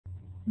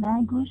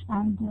language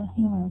and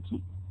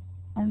humanity.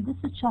 In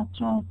this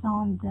chapter, I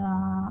found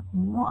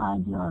new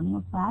idea or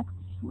new facts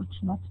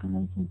which not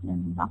related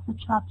in other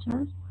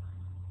chapters,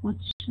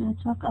 which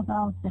talk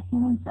about the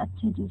humans'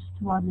 attitudes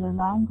toward their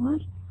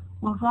language,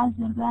 will rise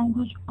their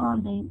language, or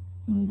they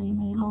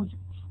may lose it.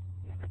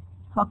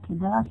 Okay,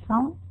 there are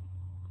some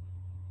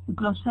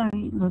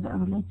glossary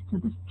related to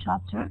this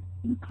chapter.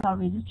 You can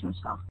read it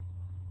yourself.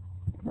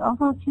 The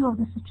overview of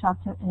this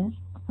chapter is,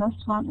 the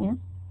first one is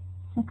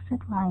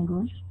sexist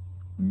language,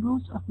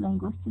 rules of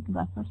linguistic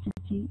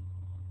diversity,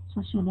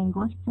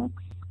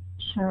 sociolinguistics,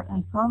 share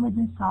informed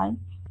insights,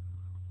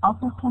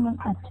 overcoming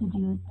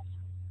attitudes,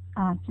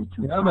 and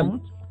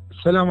stereotypes.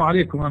 Assalamu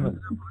alaikum, Amal.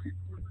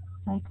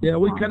 Yeah,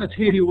 we cannot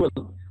hear you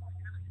well.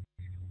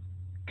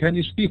 Can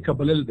you speak up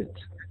a little bit?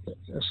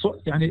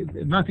 So,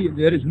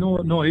 there is no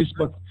noise,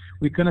 but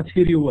we cannot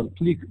hear you well.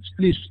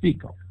 Please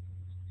speak up.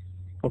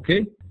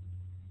 Okay?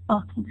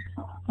 Okay.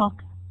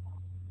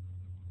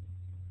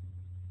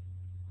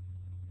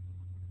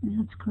 Is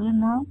it clear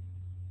now?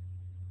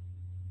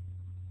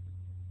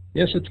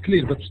 Yes, it's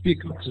clear, but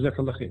speak up.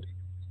 Jazakallah khair.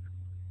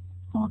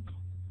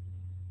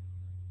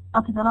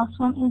 Okay, the last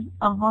one is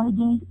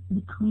avoiding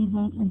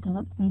decreasing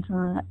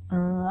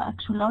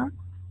intellectual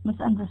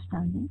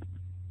misunderstanding.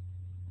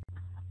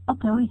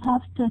 Okay, we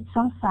have stated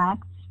some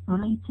facts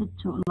related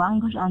to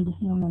language and the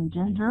human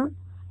gender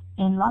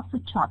in lots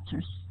of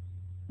chapters.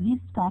 These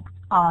facts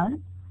are: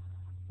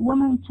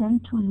 women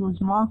tend to use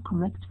more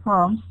correct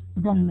forms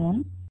than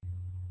men.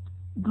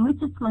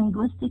 Greatest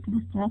linguistic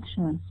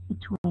distinctions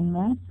between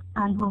men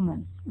and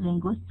women's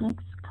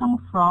linguistics come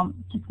from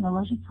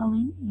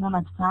technologically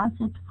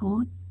non-advanced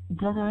food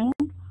gathering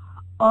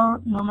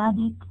or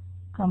nomadic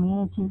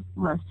communities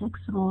where sex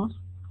roles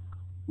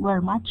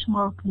were much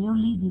more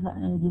clearly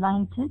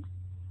delineated.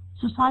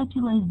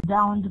 Society lays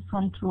down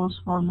different rules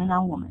for men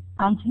and women.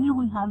 And here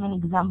we have many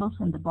examples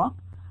in the book.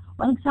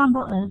 One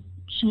example is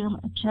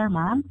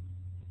chairman.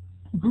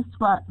 This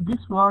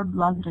word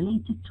was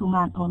related to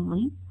men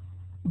only,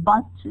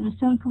 but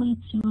recently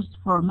it's used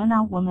for men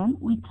and women.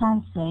 We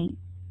can say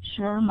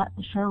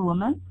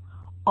chairwoman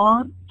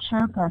or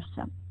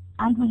chairperson.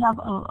 And we have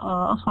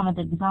also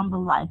another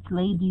example like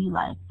lady,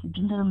 like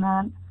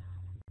gentleman,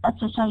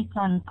 etc. You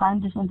can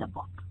find this in the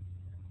book.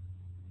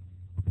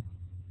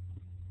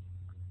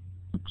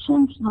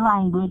 Change the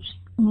language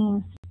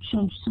means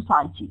change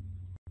society.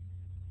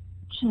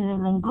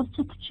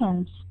 Linguistic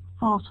change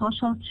follows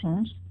social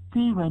change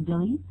very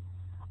readily,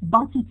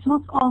 but it's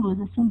not always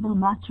a simple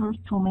matter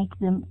to make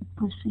them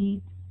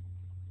proceed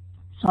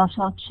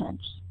social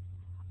change.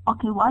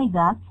 Okay, why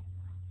that?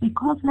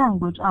 Because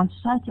language and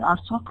society are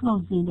so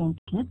closely linked,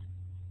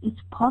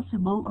 it's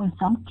possible in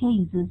some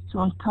cases to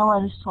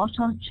encourage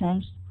social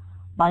change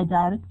by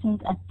directing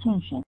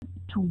attention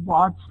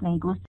towards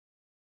linguistic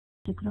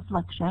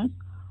reflections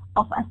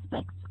of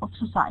aspects of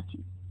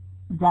society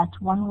that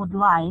one would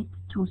like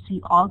to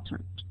see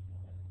altered.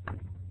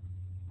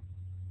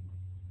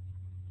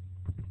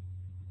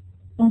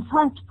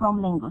 Insight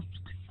from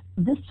linguistics.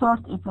 This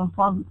sort of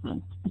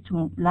involvement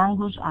between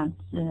language and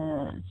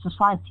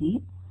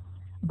society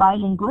by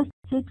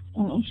linguistics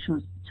in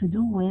issues to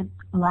do with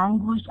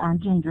language and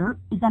gender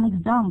is an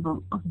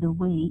example of the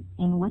way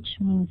in which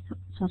many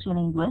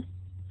sociolinguists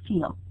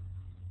feel.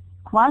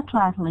 Quite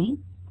rightly,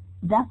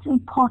 that's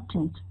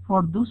important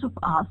for those of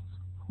us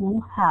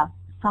who have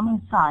some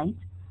insight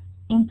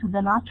into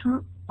the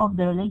nature of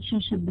the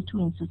relationship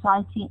between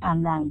society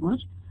and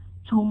language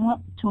to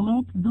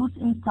make those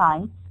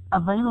insights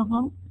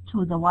available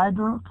to the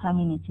wider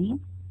community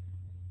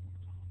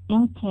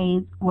in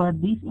case where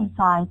these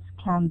insights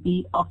can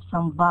be of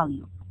some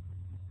value.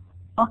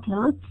 Okay,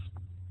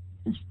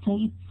 let's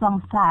state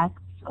some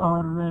facts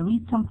or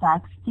read some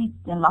facts stated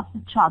in lots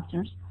of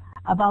chapters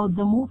about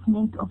the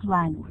movement of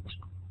language.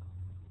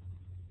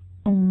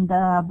 In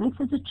the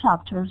previous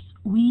chapters,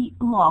 we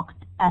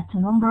looked at a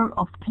number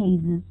of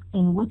cases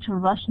in which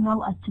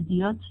irrational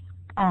attitudes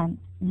and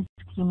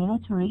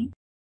discriminatory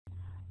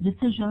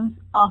decisions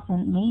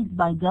often made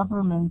by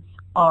governments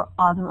or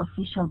other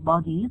official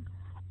bodies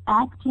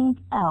acting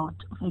out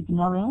of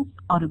ignorance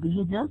or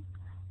prejudice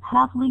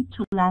have led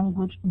to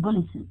language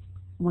policies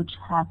which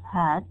have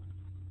had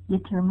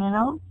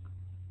detrimental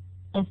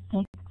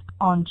effects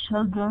on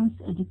children's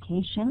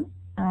education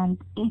and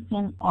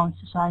even on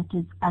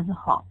societies as a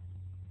whole.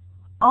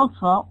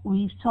 Also,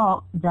 we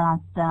saw that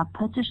the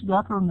British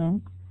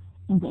government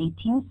in the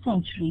 18th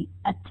century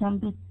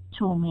attempted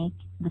to make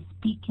the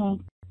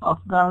speaking of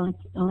Gaelic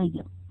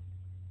illegal.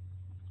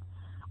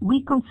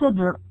 We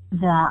consider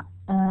the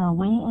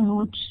way in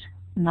which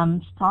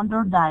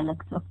non-standard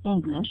dialects of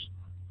English,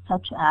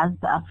 such as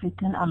the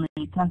African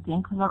American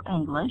Vernacular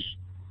English,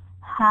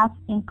 have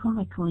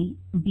incorrectly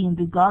been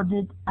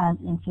regarded as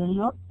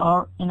inferior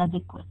or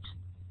inadequate.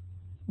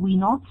 We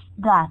note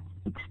that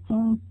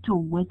extent to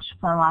which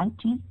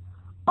varieties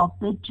of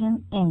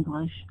Pidgin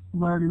English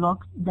were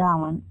looked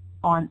down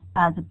on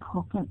as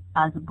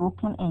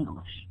broken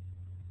English.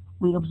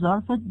 We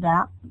observed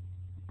the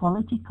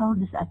political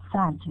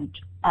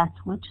disadvantage at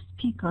which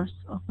speakers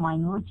of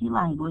minority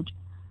language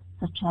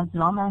such as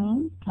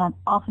Romani, can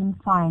often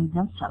find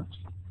themselves.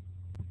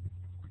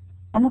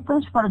 In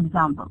French, for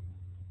example,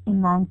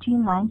 in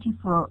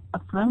 1994, a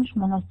French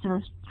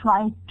minister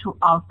tried to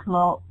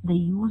outlaw the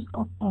use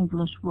of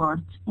English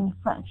words in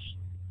French,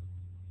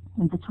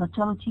 and the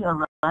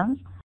totalitarian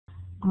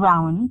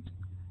ground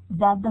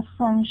that the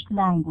French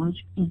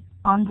language is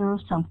under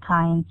some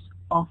kind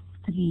of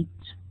threat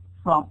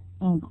from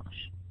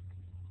English.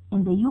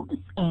 In the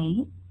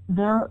USA,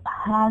 there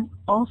has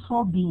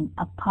also been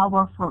a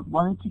powerful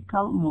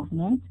political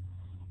movement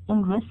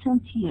in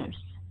recent years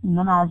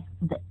known as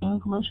the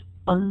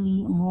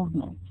English-only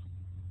movement,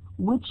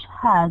 which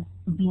has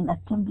been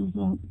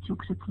attempting to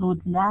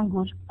exclude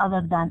language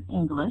other than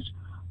English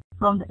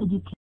from the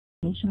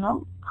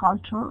educational,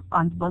 cultural,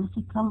 and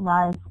political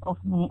life of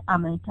many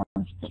American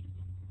states.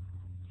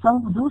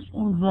 Some of those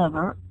in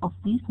favor of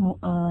this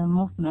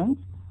movement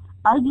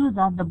argue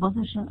that the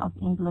position of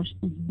English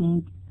is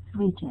being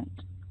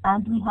threatened,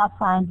 and we have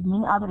found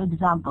many other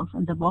examples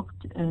in the book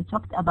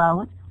talked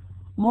about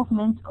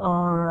movements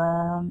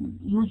or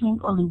using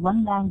only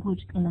one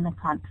language in a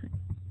country.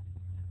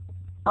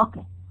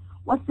 Okay,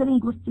 what's the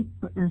linguistic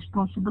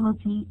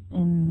responsibility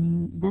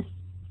in this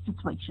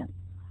situation?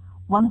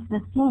 One of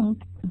the things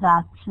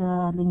that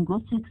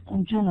linguistics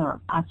in general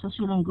and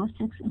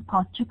sociolinguistics in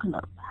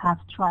particular have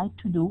tried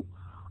to do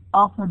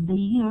over the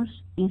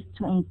years is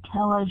to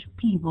encourage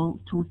people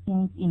to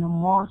think in a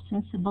more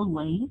sensible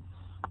way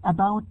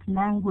about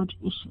language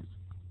issues,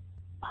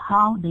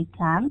 how they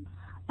can,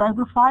 by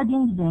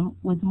providing them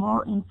with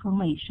more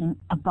information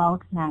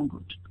about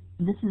language.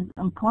 This is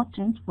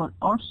important for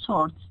all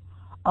sorts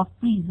of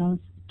reasons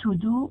to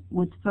do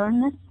with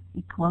fairness,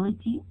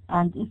 equality,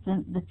 and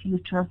even the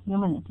future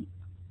humanity.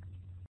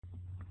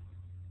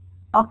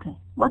 Okay,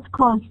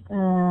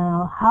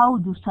 how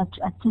do such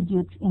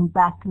attitudes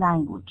impact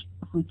language?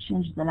 If we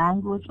change the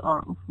language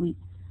or if we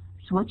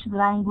switch the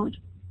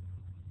language,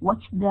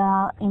 what's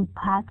the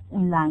impact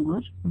in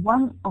language?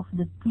 One of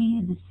the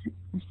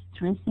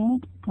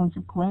distressing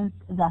consequences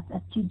that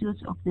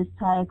attitudes of this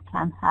type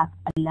can have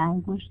a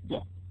language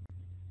death.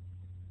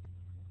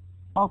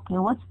 Okay,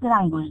 what's the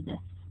language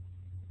death?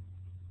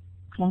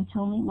 Can you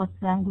tell me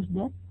what's language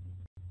death?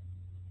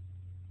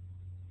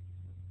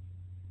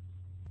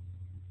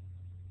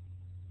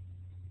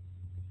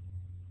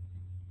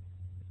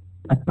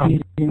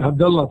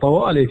 Abdullah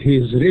Tawali, he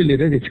is really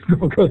ready to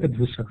go. Go ahead,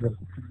 Mr.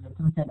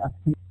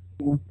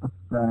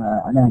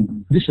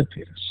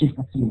 Disappearance.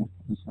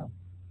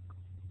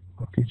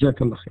 Okay,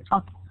 Jazakallah khair.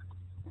 Okay,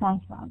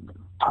 thank you,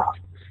 Abdullah.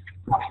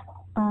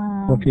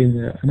 Okay,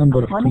 a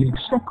number of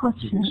colleagues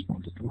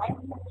responded. Okay.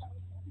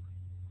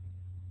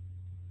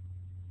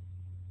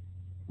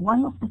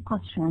 One of the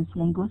questions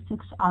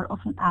linguistics are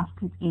often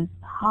asked is,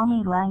 how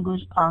many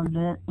languages are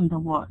there in the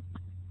world?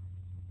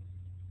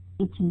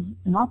 It is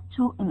not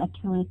too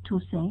inaccurate to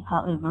say,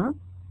 however,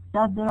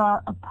 that there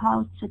are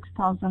about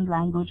 6,000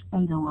 languages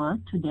in the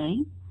world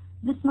today.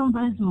 This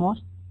number is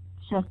most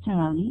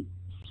certainly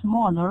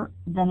smaller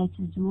than it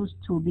is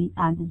used to be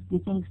and is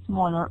getting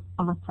smaller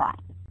over time.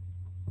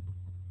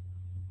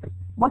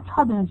 What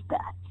happens is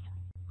that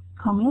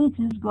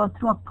communities go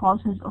through a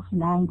process of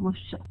language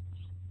shifts.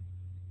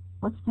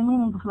 What's the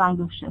meaning of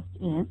language shift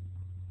is?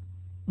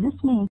 This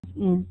means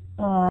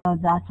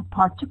that a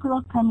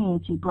particular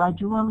community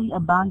gradually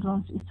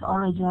abandons its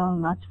original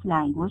native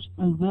language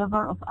in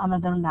favor of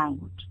another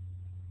language.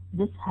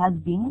 This has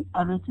been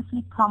a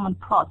relatively common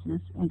process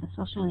in the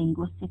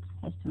sociolinguistics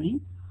history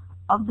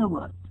of the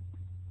world.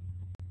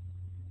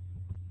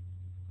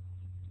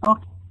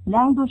 Okay,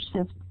 language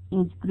shift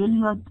is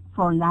prelude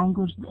for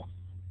language death.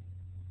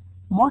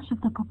 Most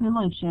of the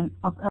population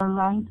of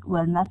Ireland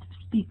were native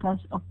speakers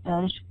of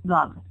Irish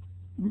Gaelic.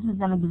 This is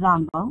an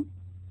example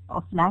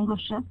of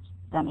language shift,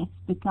 then it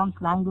becomes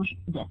language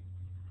death.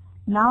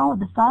 Now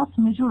the vast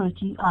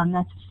majority are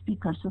native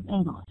speakers of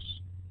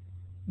English.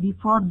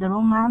 Before the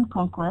Roman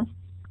conquest,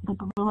 the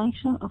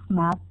population of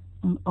much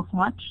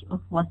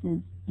of what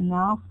is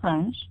now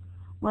French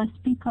were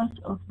speakers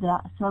of the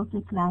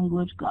Celtic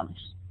language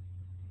Gaulish.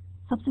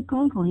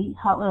 Subsequently,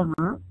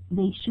 however,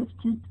 they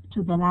shifted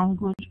to the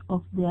language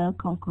of their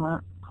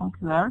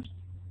conquerors,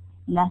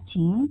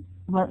 Latin,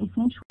 where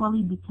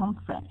eventually became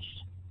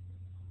French.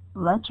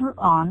 Later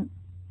on,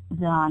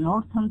 the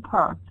northern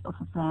part of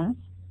France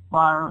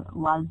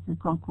was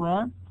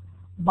conquered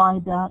by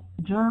the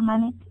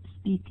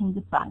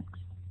Germanic-speaking Franks.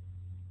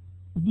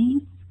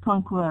 These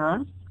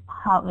conquerors,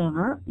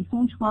 however,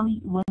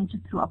 eventually went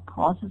through a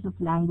process of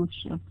language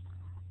shift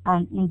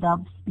and ended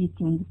up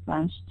speaking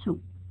French too.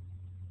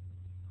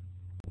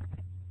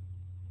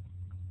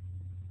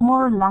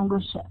 More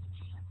language shifts.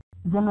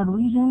 The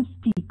Norwegian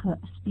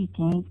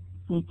speaking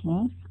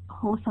Vikings,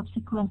 who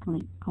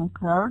subsequently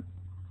conquered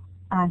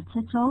and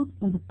settled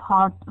in the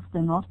part of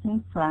the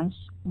northern France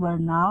were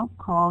now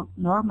called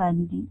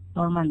Normandy,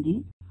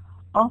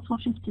 also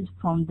shifted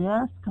from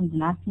their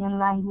Scandinavian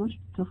language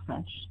to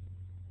French.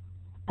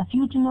 A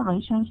few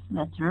generations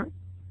later,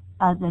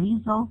 as a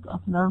result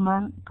of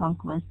Norman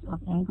conquest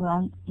of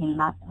England in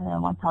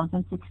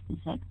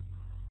 1066,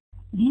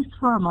 These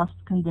foremost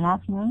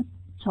Scandinavians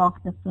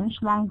took the French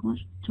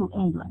language to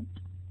England.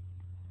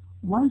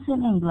 Once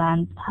in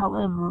England,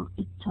 however,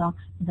 it took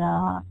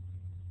the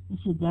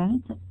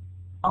descendant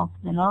of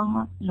the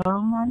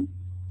Norman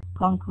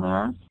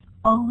conquerors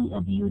only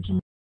a few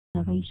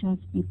generations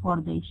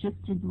before they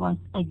shifted once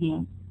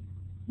again,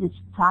 this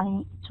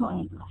time to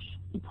English.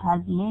 It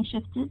has been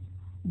shifted,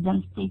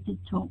 then stated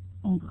to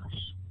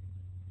English.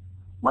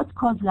 What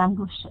caused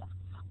language shifts?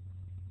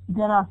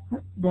 There are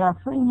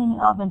very many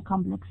often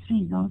complex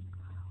reasons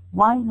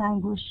why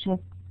language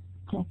shifts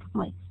take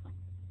place.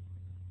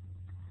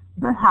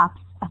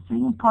 Perhaps a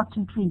very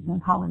important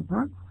reason,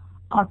 however,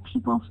 are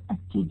people's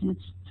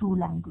attitudes to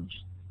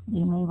language.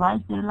 They may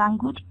rise their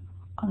language,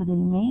 or they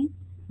may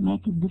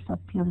make it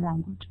disappear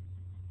language.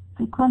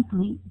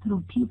 Frequently,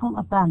 through people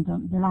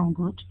abandon the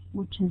language,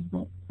 which is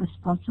the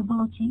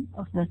responsibility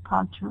of their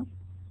culture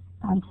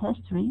and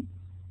history,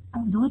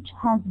 and which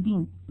has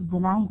been the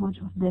language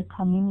of their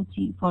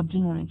community for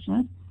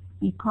generations,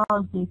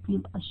 because they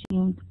feel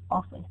ashamed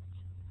of it.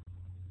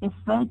 If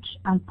rich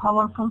and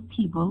powerful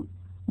people,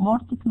 more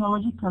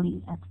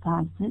technologically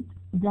advanced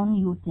than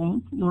you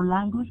think, your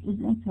language is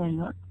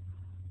inferior,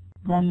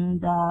 then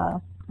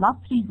the last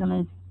reason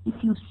is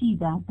if you see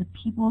that the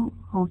people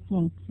who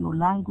think your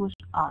language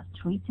are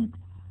treated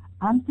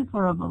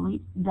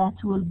unfavorably, that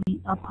will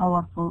be a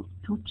powerful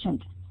to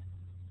change it.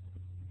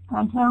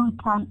 And here we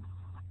can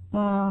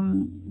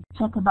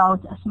talk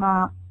about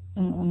Asma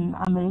in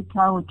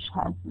America, which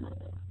has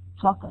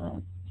talked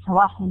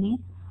Swahili,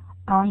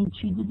 and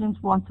she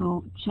didn't want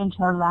to change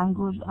her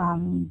language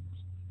and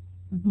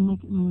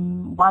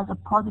was a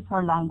part of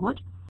her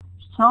language,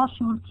 so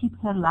she will keep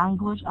her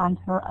language and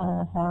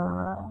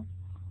her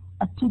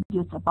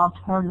attitudes about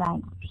her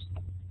language.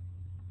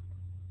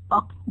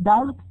 Okay,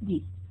 dialect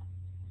this.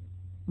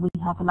 We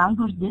have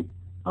language this,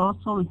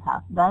 also we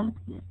have dialect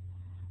this.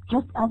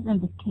 Just as in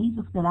the case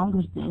of the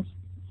language this,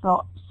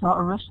 so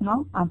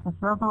original and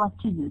preferable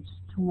attitudes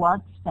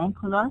towards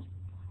singular,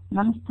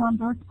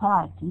 non-standard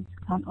varieties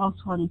can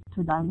also lead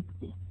to dialect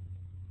this.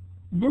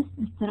 This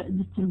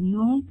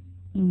distributing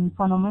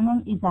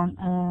phenomenon is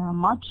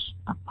much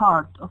a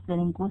part of the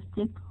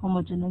linguistic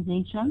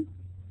homogenization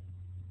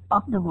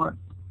of the word.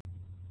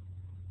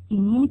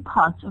 In many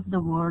parts of the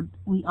world,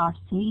 we are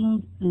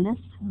seeing less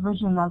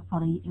regional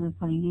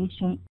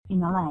variation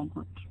in a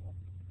language.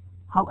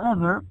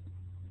 However,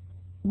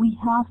 we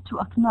have to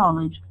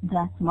acknowledge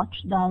that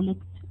much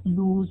dialect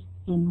lose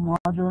in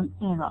modern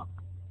Iraq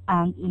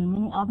and in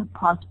many other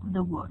parts of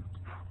the world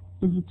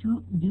is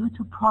due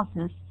to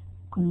process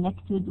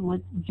connected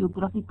with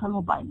geographical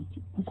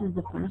mobility. This is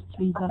the first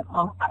reason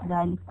of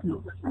dialect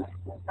loss,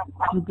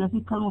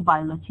 geographical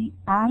mobility,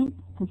 and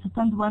the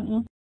second one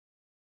is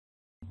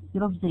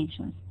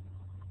Europeization,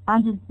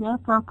 and is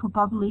therefore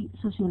probably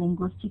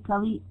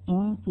sociolinguistically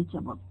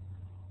infeasible.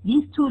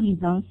 These two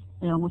reasons,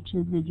 which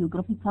is the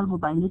geographical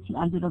mobility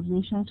and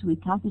Europeization, we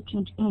can't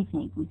change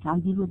anything, we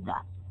can't deal with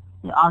that.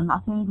 There are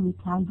nothing we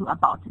can do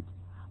about it.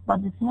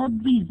 But the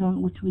third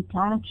reason which we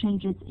cannot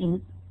change it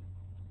is,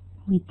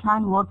 we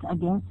can work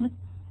against it,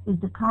 is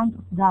the kind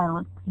of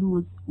dialect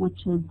loss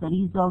which is the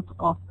result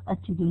of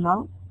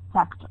attitudinal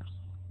factors.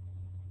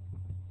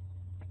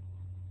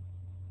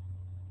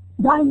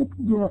 Dialect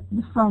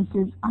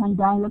differences and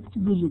dialect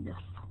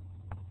prejudice.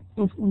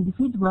 If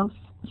individuals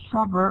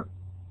suffer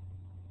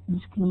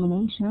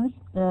discriminations,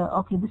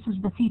 this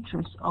is the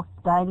features of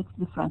dialect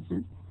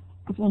differences.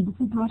 If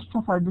individuals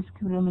suffer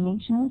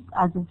discriminations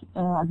as a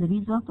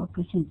result of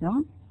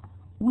racism,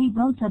 we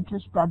don't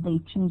suggest that they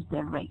change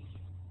their race.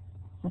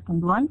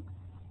 Second one,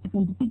 if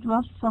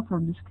individuals suffer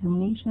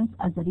discriminations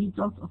as a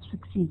result of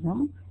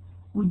sexism,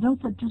 we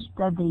don't suggest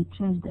that they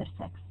change their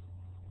sex.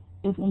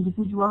 If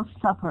individuals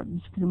suffer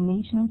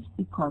discriminations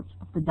because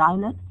of the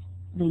dialect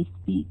they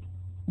speak,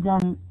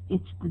 then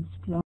it's the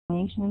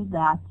discrimination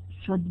that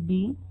should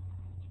be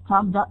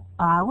stamped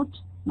out,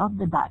 not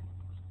the dialect.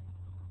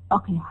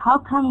 Okay, how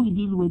can we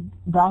deal with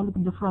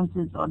dialect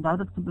differences or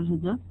dialect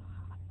prejudice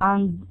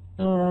and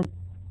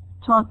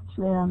taught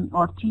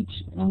or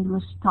teach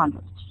English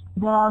standards?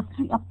 There are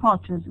three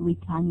approaches we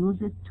can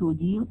use it to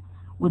deal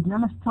with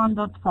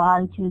non-standard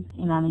varieties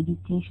in an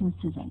education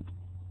setting.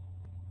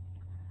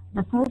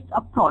 The first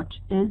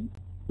approach is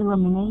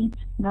eliminate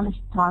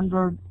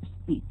non-standard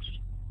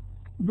speech.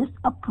 This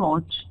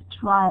approach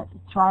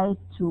tries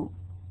to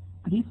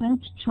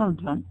prevent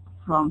children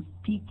from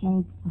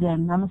speaking their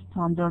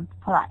non-standard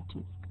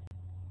varieties.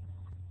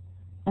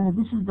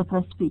 This is the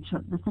first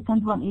feature. The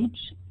second one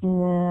is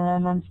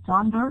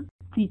non-standard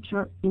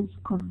feature is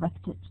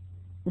corrected.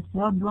 The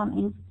third one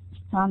is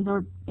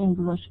standard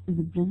English is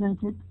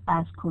presented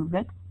as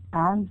correct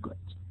and good.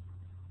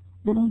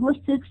 The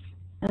linguistics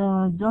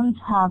don't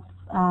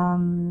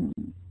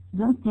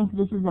think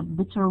this is a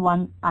better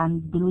one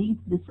and believe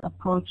this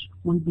approach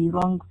will be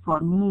wrong for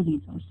many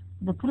reasons.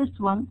 The first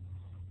one,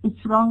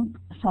 it's wrong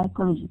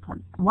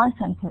psychologically. Why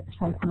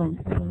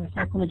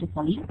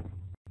psychologically?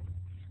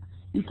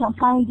 You can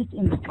find it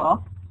in the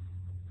book.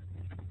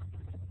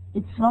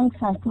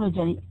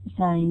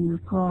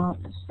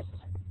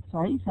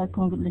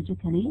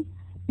 psychologically,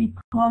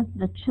 because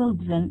the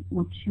children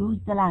who choose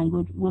the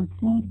language will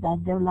think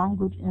that their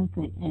language is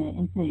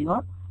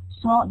inferior,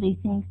 so they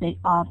think they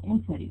are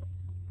inferior.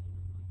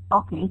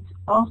 Okay, it's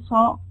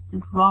also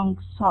wrong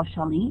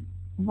socially.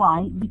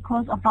 Why?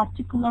 Because a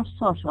particular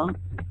social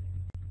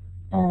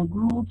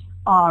groups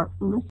are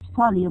less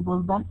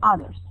valuable than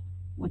others,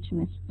 which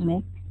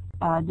make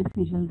a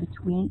division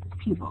between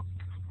people.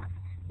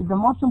 The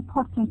most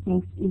important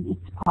thing is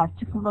it's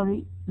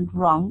particularly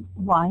wrong.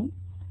 Why?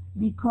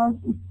 Because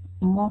it's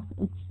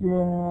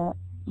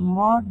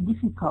more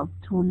difficult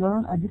to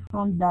learn a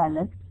different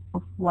dialect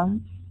of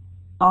one's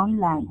own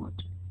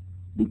language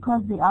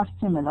because they are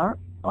similar.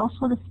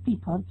 Also, the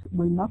speakers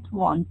will not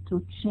want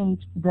to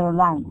change their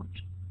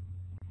language.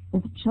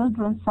 If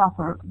children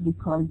suffer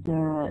because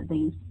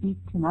they speak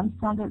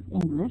non-standard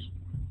English,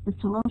 the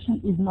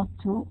solution is not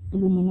to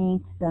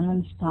eliminate the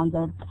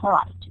non-standard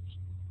varieties.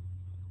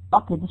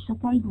 Okay, the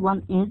second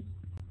one is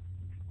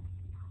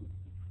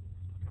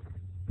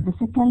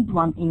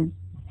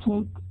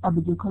take a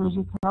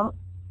pedagogical,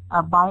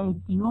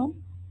 biological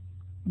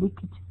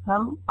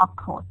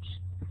approach.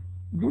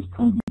 This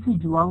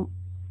individual,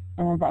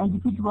 the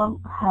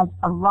individual has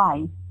a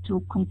right to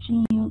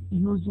continue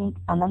using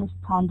a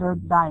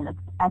non-standard dialect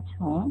at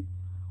home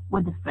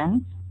with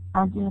friends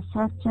and in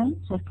certain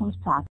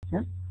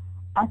circumstances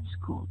at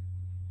school.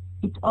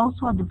 It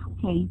also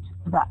advocates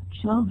that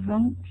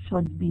children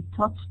should be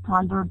taught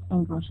standard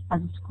English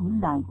as a school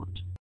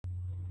language.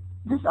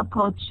 This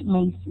approach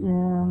may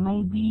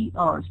be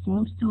or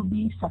seems to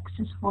be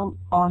successful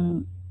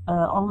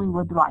only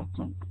with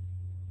writing.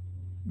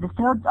 The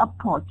third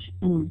approach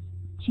is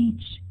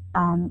teach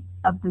and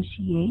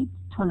appreciate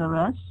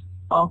tolerance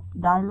of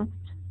dialect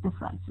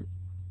differences.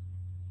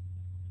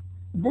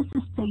 This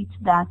states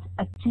that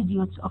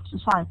attitudes of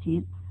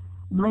society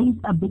plays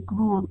a big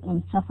role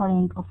in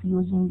suffering of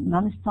using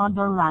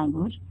non-standard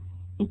language.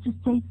 It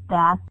states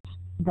that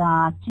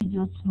the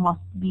attitudes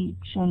must be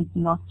changed,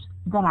 not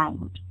the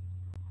language.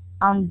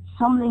 And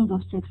some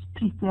linguists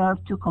prefer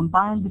to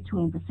combine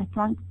between the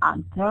second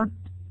and third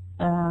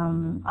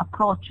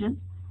approaches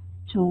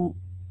to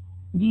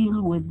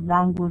deal with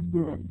language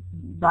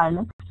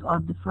dialects or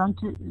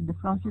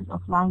differences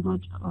of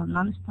language or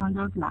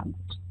non-standard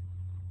language.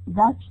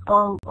 That's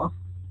all of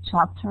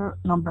chapter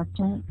number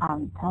 10,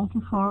 and thank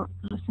you for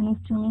listening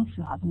to me. If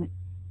you have any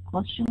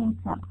questions,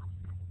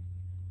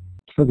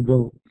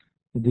 Further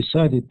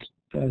decided,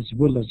 as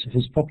well as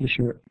his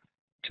publisher,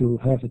 to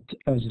have it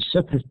as a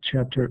separate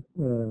chapter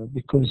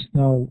because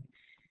now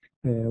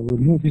we're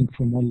moving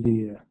from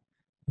only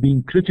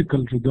being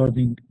critical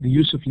regarding the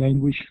use of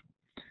language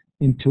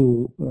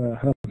into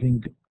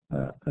having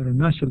a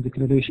national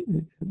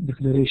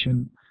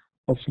declaration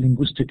of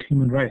linguistic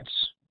human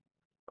rights.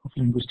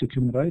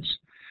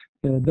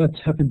 That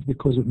happened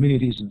because of many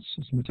reasons.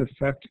 As a matter of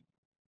fact,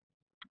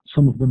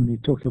 some of them we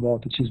talked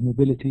about, which is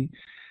mobility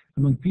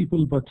among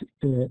people, but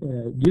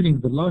during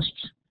the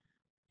last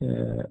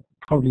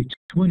probably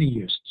 20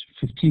 years,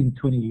 15,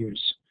 20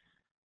 years,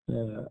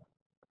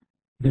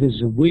 there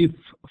is a wave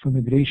of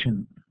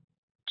immigration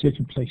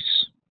taking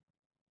place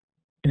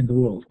in the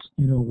world.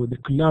 You know, with the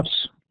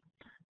collapse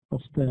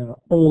of the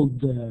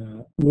old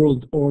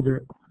world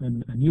order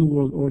and a new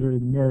world order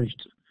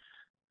emerged,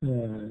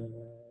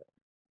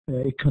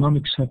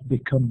 economics have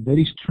become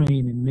very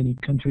strained in many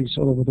countries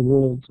all over the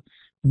world.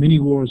 Many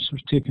wars are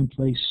taking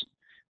place.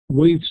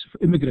 Waves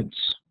of immigrants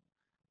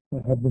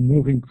have been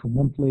moving from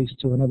one place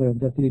to another, and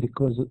that really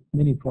caused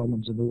many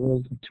problems in the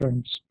world in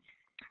terms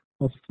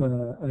of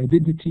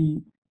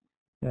identity,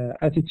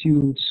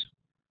 attitudes,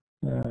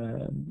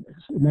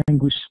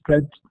 language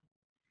spread.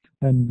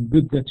 And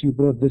good that you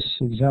brought this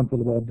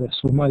example about the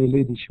Somali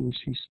lady.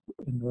 She's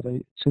what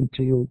I sent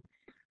to you.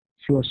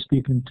 She was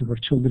speaking to her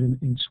children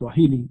in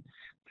Swahili,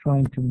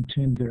 trying to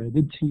maintain their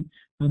identity,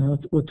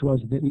 and what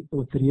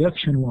the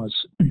reaction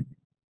was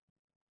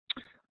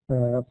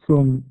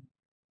from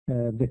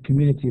the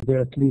community there.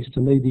 At least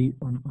the lady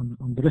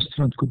on the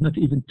restaurant could not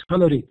even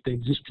tolerate the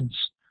existence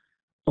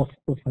of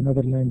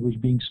another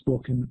language being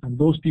spoken, and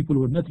those people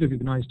were not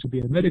recognized to be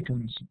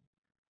Americans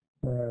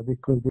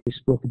because they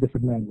spoke a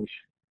different language.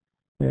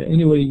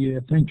 Anyway,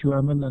 thank you,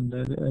 Amal, and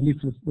I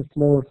leave the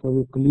floor for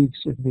your colleagues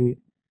if they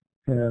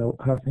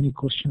have any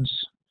questions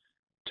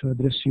to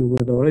address you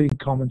with or any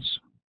comments.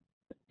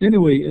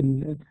 Anyway,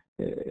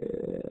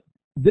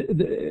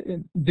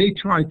 they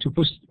try to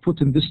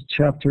put in this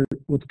chapter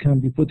what can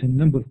be put in a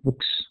number of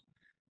books.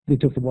 They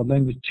talk about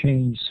language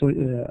change,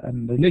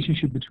 and the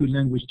relationship between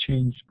language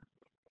change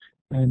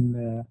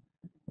and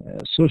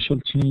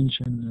social change,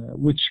 and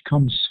which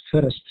comes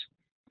first.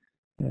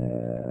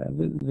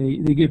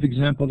 They give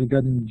example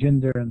regarding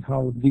gender and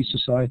how these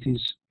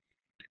societies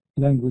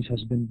language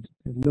has been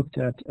looked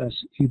at as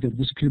either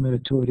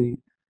discriminatory,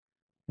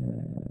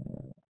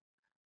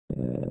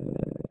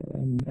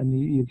 and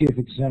you give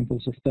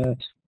examples of that.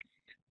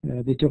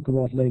 They talk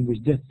about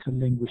language death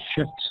and language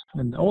shift,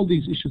 and all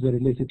these issues are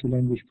related to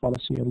language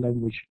policy and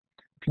language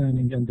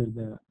planning under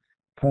the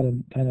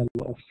panel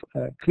of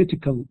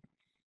critical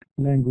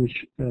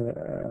language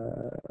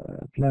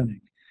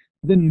planning.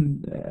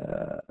 Then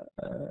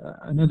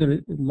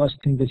another last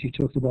thing that you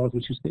talked about,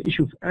 which is the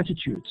issue of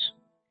attitudes,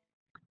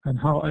 and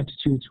how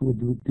attitudes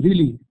would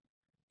really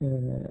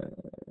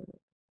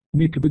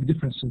make a big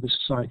difference in the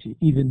society,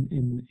 even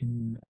in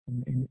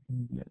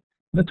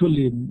not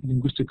only in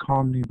linguistic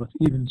harmony, but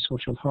even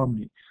social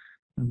harmony.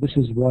 And this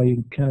is why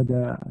in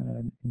Canada,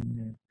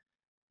 in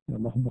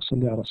Allahumma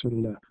salli ala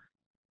Rasulullah,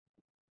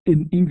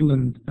 in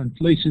England and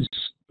places,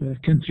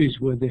 countries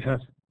where they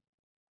have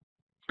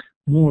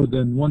more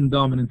than one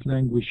dominant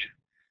language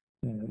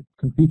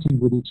competing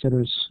with each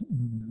other,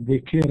 they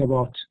care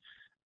about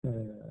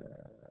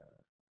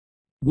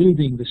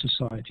building the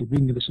society,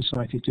 bringing the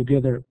society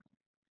together,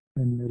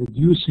 and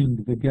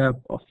reducing the gap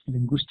of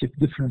linguistic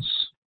difference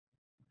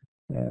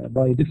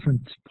by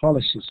different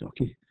policies.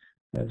 Okay,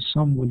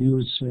 some will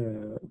use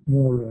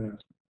more,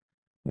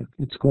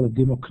 let's call it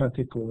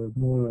democratic or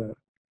more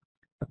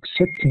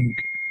accepting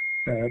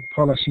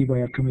policy by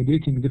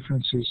accommodating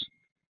differences.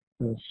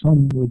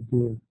 Some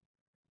would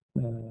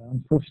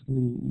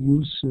unfortunately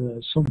use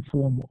some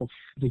form of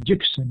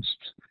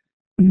rejectionist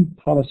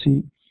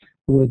policy,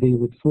 where they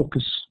would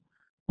focus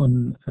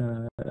on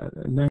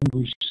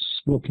language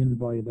spoken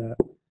by the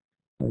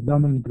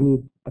dominant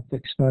group at the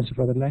expense of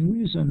other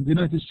languages. And the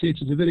United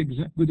States is a very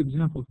good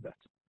example of that.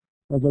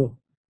 Although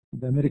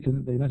the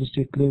United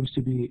States claims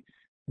to be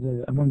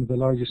among the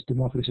largest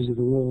democracies of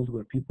the world,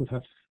 where people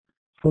have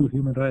full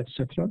human rights,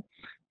 etc.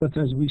 But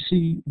as we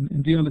see,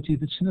 in reality,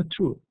 that's not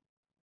true.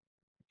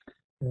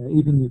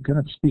 Even you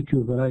cannot speak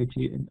your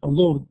variety, and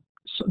although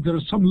there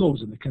are some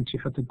laws in the country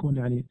حتى تكون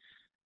يعني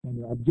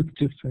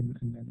objective and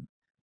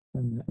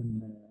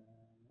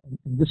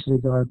in this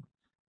regard,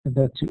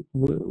 that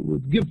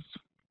would give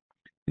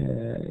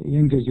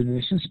younger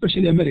generations,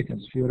 especially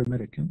Americans, if you're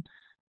American,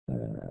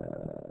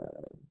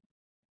 the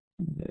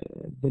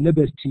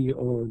liberty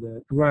or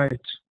the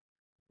right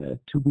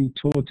to be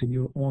taught in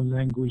your own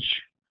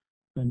language,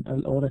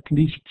 or at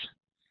least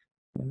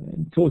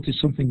taught is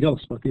something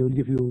else, but they will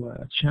give you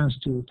a chance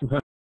to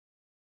have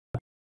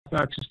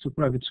access to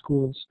private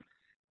schools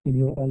in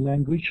your own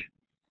language.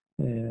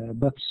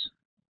 But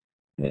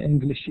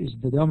English is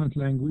the dominant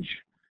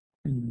language.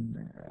 And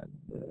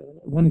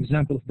one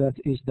example of that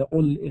is the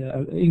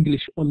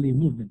English only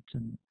movement.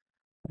 And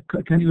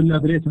can you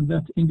elaborate on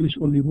that English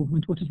only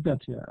movement? What is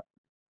that,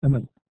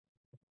 Amal?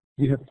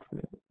 Do you have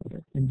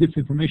in-depth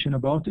information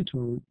about it,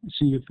 or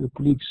see if your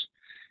colleagues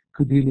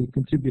could really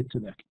contribute to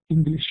that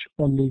English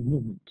only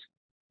movement?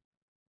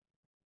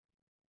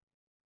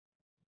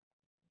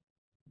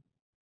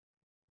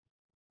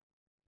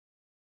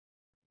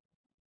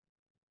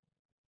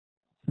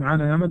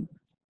 معنا يا أمل؟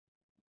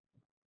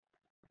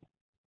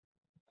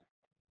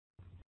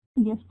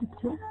 Yes,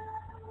 Doctor.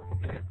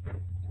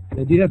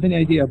 Do you have any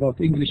idea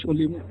about English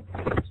only movement?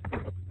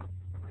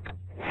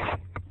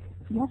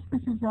 Yes,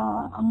 this is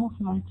a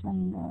movement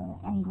in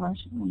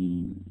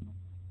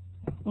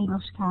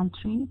English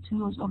country, to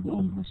use of the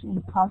English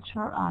in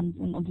culture and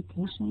in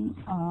education,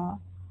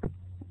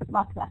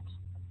 like that,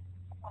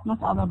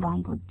 not other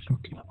language.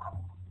 Okay.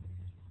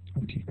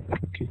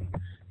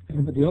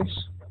 Anybody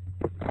else?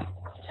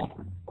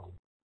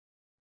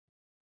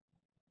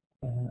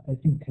 I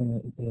think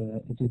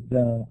it is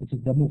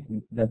the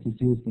movement that is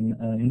used in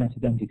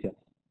United America.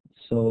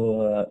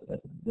 So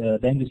the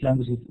English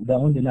language is the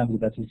only language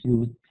that is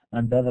used,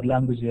 and the other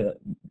language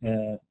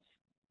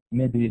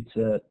maybe it's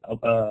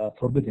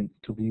forbidden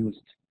to be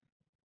used,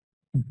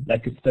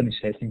 like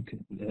Spanish, I think,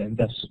 in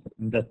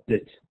that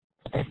date.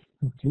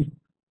 Okay.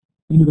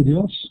 Anybody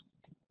else?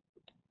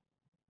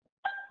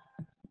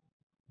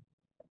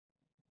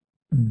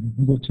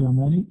 Go to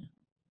Amani.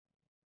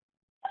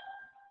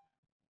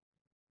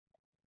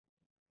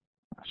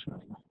 ما شاء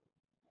الله.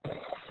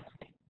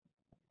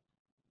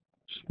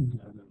 بسم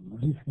الله الرحمن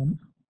الرحيم.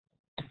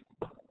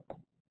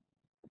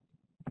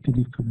 Give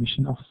you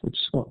permission off.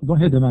 Go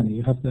ahead, Amani.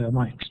 You have the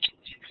mic.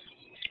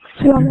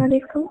 Assalamu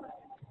alaikum.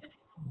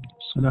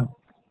 Salam.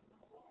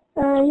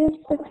 Yes,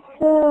 it's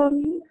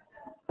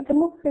the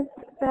movement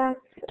that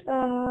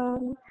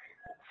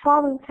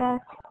found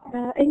that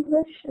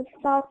English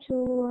start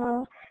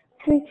to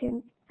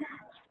threaten.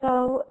 So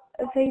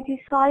they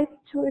decide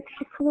to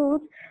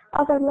exclude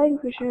other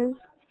languages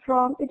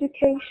from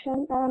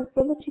education and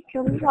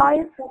political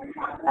life,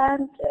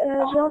 and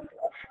just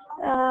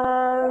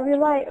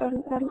rely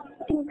on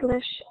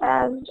English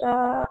as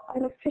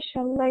an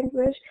official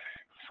language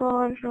for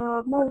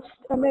most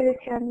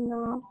American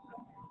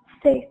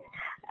states.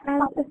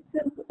 And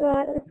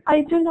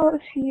I don't know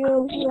if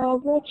you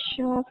watch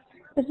a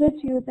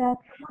video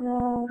that's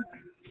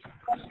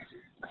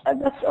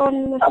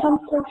on some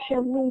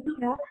social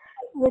media,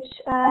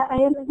 which I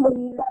am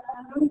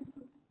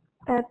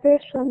a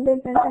person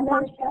lives in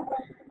America,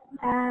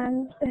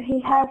 and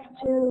he has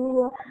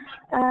to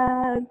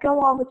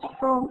go out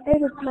from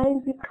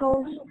airplane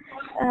because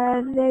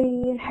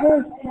they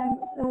heard him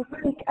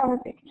speak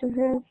Arabic to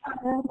his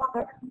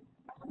mother.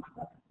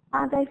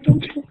 And I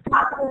think this is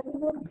not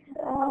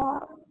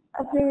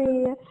a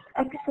very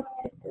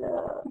accepted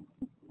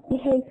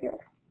behavior.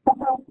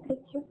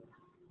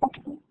 Thank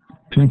you.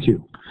 Thank you.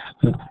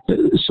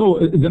 So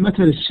the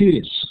matter is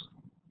serious,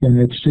 and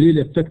it's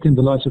really affecting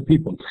the lives of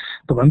people.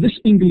 طبعا this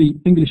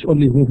English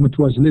only movement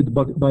was led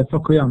by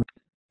Fukuyama.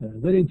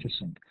 Very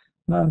interesting.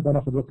 ما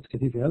بناخذ وقت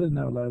كثير في هذا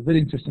لأنه very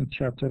interesting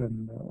chapter,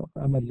 and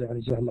أمل يعني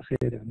جزاه الله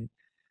خير يعني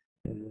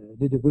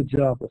did a good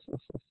job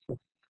of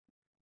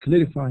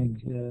clarifying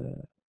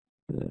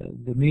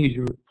the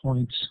major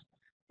points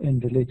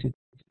and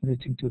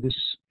relating to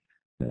this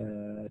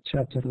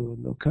chapter.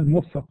 لو كان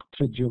موفق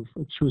ترجل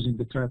choosing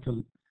the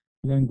title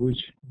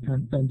language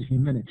and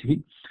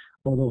humanity,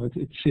 although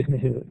it's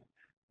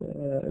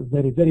a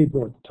very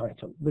broad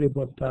title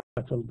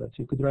that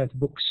you could write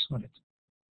books on it.